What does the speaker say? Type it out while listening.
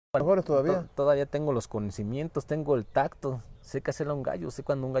Mejores todavía. Todavía tengo los conocimientos, tengo el tacto, sé qué hacerle a un gallo, sé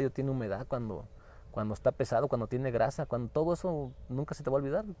cuando un gallo tiene humedad, cuando está pesado, cuando tiene grasa, cuando todo eso nunca se te va a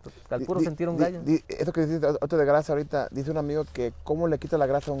olvidar, al puro sentir un gallo. Eso que dices otro de grasa ahorita, dice un amigo que cómo le quita la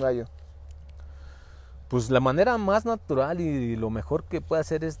grasa a un gallo. Pues la manera más natural y lo mejor que puede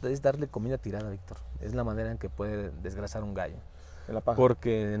hacer es darle comida tirada, Víctor. Es la manera en que puede desgrasar un gallo. En la paja.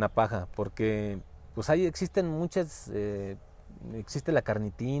 Porque en la paja, porque pues ahí existen muchas, existe la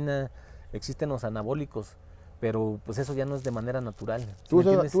carnitina, existen los anabólicos, pero pues eso ya no es de manera natural. ¿Sí me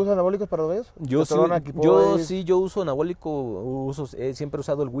entiendes? ¿Tú usas anabólicos para los gallos? Yo uso anabólico, siempre he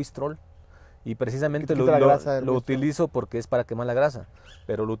usado el Wistrol y precisamente Quita la grasa del lo Wistrol. utilizo porque es para quemar la grasa,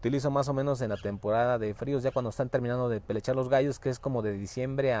 pero lo utilizo más o menos en la temporada de fríos, ya cuando están terminando de pelechar los gallos, que es como de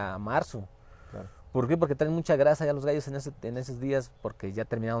diciembre a marzo. Claro. ¿Por qué? Porque traen mucha grasa ya los gallos en esos días porque ya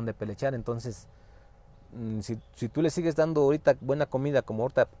terminaron de pelechar. Entonces, si tú le sigues dando ahorita buena comida como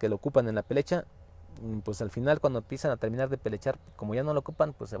ahorita que lo ocupan en la pelecha, pues al final cuando empiezan a terminar de pelechar, como ya no lo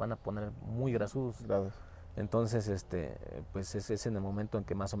ocupan, pues se van a poner muy grasudos. Gracias. Entonces, pues ese es en el momento en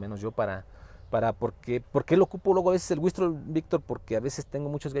que más o menos yo ¿por qué lo ocupo luego a veces el Wistrol, Víctor? Porque a veces tengo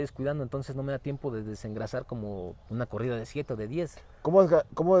muchos gallos cuidando, entonces no me da tiempo de desengrasar como una corrida de 7 o de 10.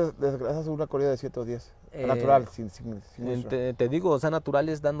 ¿Cómo desgrasas una corrida de 7 o 10? Natural, sin te digo, o sea,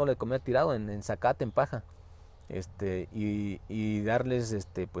 naturales dándole comer tirado en zacate, en paja. Y darles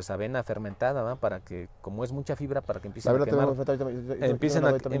pues avena fermentada, ¿va? Para que, como es mucha fibra, para que empiecen a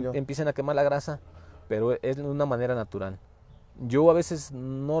quemar, empiecen a quemar la grasa, pero es de una manera natural. Yo a veces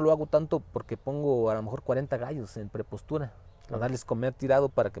no lo hago tanto porque pongo a lo mejor 40 gallos en prepostura, a darles comer tirado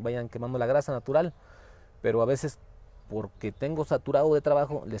para que vayan quemando la grasa natural, pero a veces porque tengo saturado de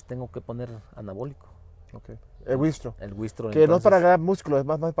trabajo les tengo que poner anabólico. Okay. El Wistrol. El Wistrol. Que entonces, no es para ganar músculo, es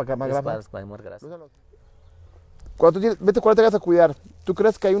más para quemar grasa. Para quemar grasa. Cuando tú vete 40 gallos a cuidar, ¿tú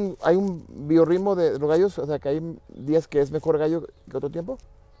crees que hay un biorritmo de los gallos? O sea, que hay días que es mejor gallo que otro tiempo.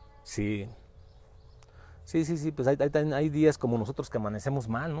 Sí. Sí, pues hay días como nosotros que amanecemos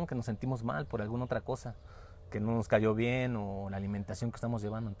mal, ¿no? Que nos sentimos mal por alguna otra cosa, que no nos cayó bien o la alimentación que estamos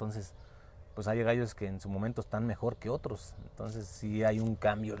llevando. Entonces, pues hay gallos que en su momento están mejor que otros. Entonces sí hay un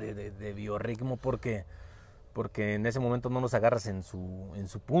cambio de biorritmo porque en ese momento no los agarras en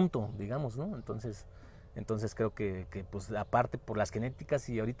su punto, digamos, ¿no? Entonces creo que pues aparte por las genéticas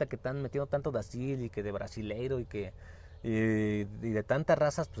y ahorita que están metiendo tanto de Brasil y que de brasileiro y de tantas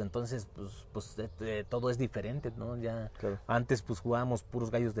razas, pues entonces pues todo es diferente, ¿no? Ya claro. Antes pues jugábamos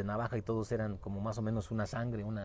puros gallos de navaja y todos eran como más o menos una sangre, una